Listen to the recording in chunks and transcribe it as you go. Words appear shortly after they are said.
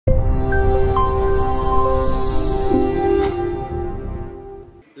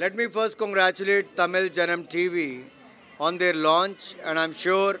Let me first congratulate Tamil Janam TV on their launch, and I'm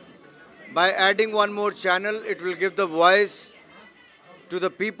sure by adding one more channel, it will give the voice to the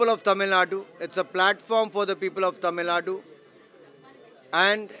people of Tamil Nadu. It's a platform for the people of Tamil Nadu.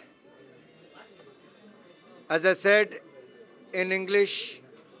 And as I said in English,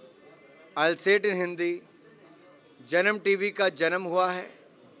 I'll say it in Hindi. जन्म TV का जन्म हुआ है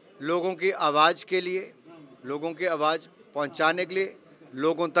लोगों की आवाज़ के लिए, लोगों की आवाज़ पहुंचाने के लिए,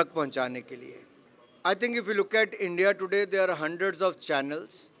 लोगों तक पहुंचाने के लिए. I think if you look at India today, there are hundreds of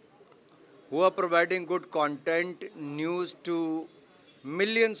channels who are providing good content, news to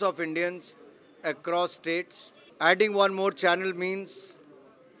millions of Indians across states. Adding one more channel means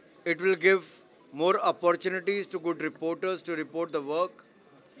it will give more opportunities to good reporters to report the work,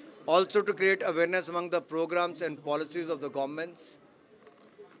 also to create awareness among the programs and policies of the governments,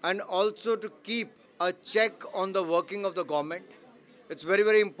 and also to keep a check on the working of the government. It's very,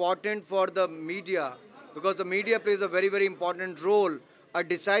 very important for the media because the media plays a very, very important role, a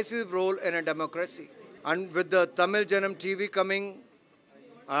decisive role in a democracy. And with the Tamil Janam TV coming,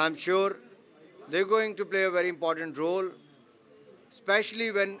 I'm sure they're going to play a very important role, especially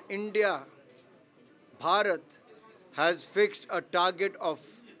when India, Bharat, has fixed a target of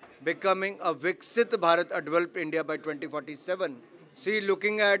becoming a Viksit Bharat, a developed India by 2047. See,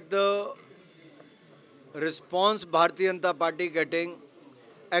 looking at the response Bharatiya Janata Party getting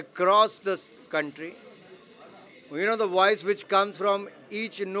across the country, the voice which comes from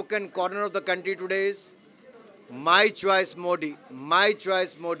each nook and corner of the country today is, my choice Modi, my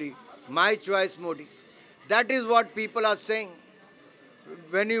choice Modi, my choice Modi. That is what people are saying.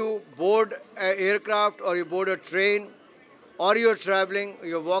 When you board an aircraft or you board a train, or you're traveling,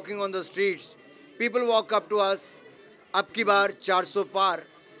 you're walking on the streets, people walk up to us, ab ki baar 400 par.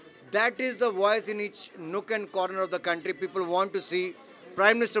 That is the voice in each nook and corner of the country. People want to see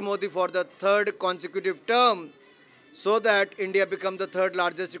Prime Minister Modi for the third consecutive term so that India becomes the third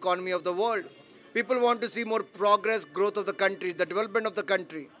largest economy of the world. People want to see more progress, growth of the country, the development of the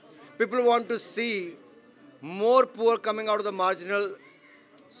country. People want to see more poor coming out of the marginal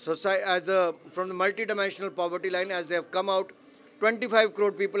society from the multidimensional poverty line as they have come out. 25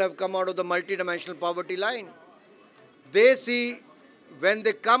 crore people have come out of the multidimensional poverty line. They see when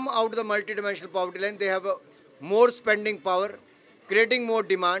they come out of the multidimensional poverty line, they have a more spending power, creating more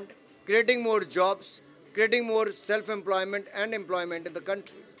demand, creating more jobs, creating more self-employment and employment in the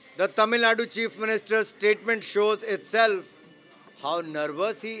country. The Tamil Nadu Chief Minister's statement shows itself how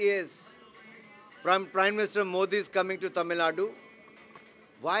nervous he is from Prime Minister Modi's coming to Tamil Nadu.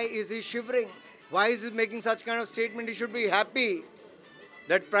 Why is he shivering? Why is he making such kind of statement? He should be happy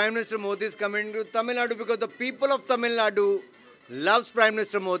that Prime Minister Modi is coming to Tamil Nadu because the people of Tamil Nadu loves Prime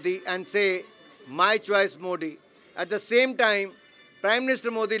Minister Modi and say, my choice Modi. At the same time, Prime Minister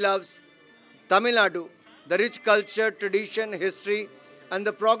Modi loves Tamil Nadu, the rich culture, tradition, history and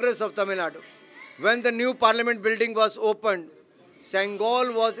the progress of Tamil Nadu. When the new parliament building was opened,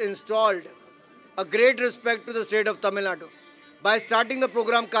 Sangol was installed, a great respect to the state of Tamil Nadu. By starting the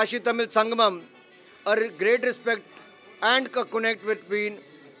program Kashi Tamil Sangamam, a great respect and connect between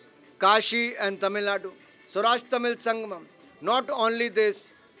Kashi and Tamil Nadu. Swaraj Tamil Sangamam. Not only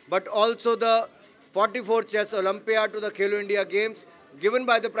this, but also the 44th Chess Olympiad to the Khelo India Games given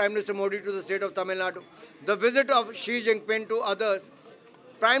by the Prime Minister Modi to the state of Tamil Nadu. The visit of Xi Jinping to others.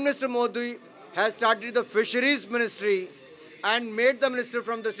 Prime Minister Modi has started the Fisheries Ministry and made the minister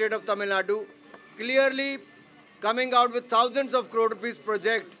from the state of Tamil Nadu, clearly coming out with thousands of crore rupees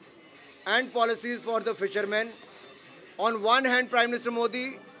project and policies for the fishermen. On one hand, Prime Minister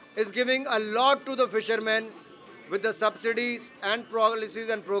Modi is giving a lot to the fishermen with the subsidies and policies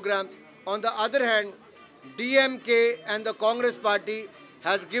and programs. On the other hand, DMK and the Congress party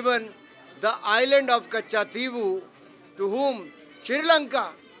has given the island of Kachativu to whom? Sri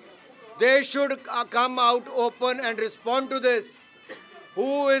Lanka. They should come out open and respond to this.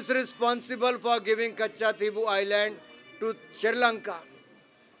 Who is responsible for giving Kachativu Island to Sri Lanka?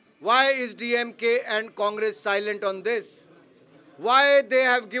 Why is DMK and Congress silent on this? Why they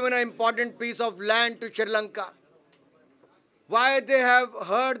have given an important piece of land to Sri Lanka? Why they have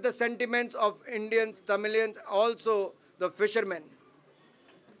heard the sentiments of Indians, Tamilians, also the fishermen?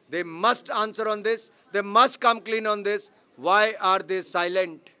 They must answer on this. They must come clean on this. Why are they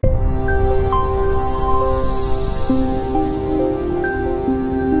silent?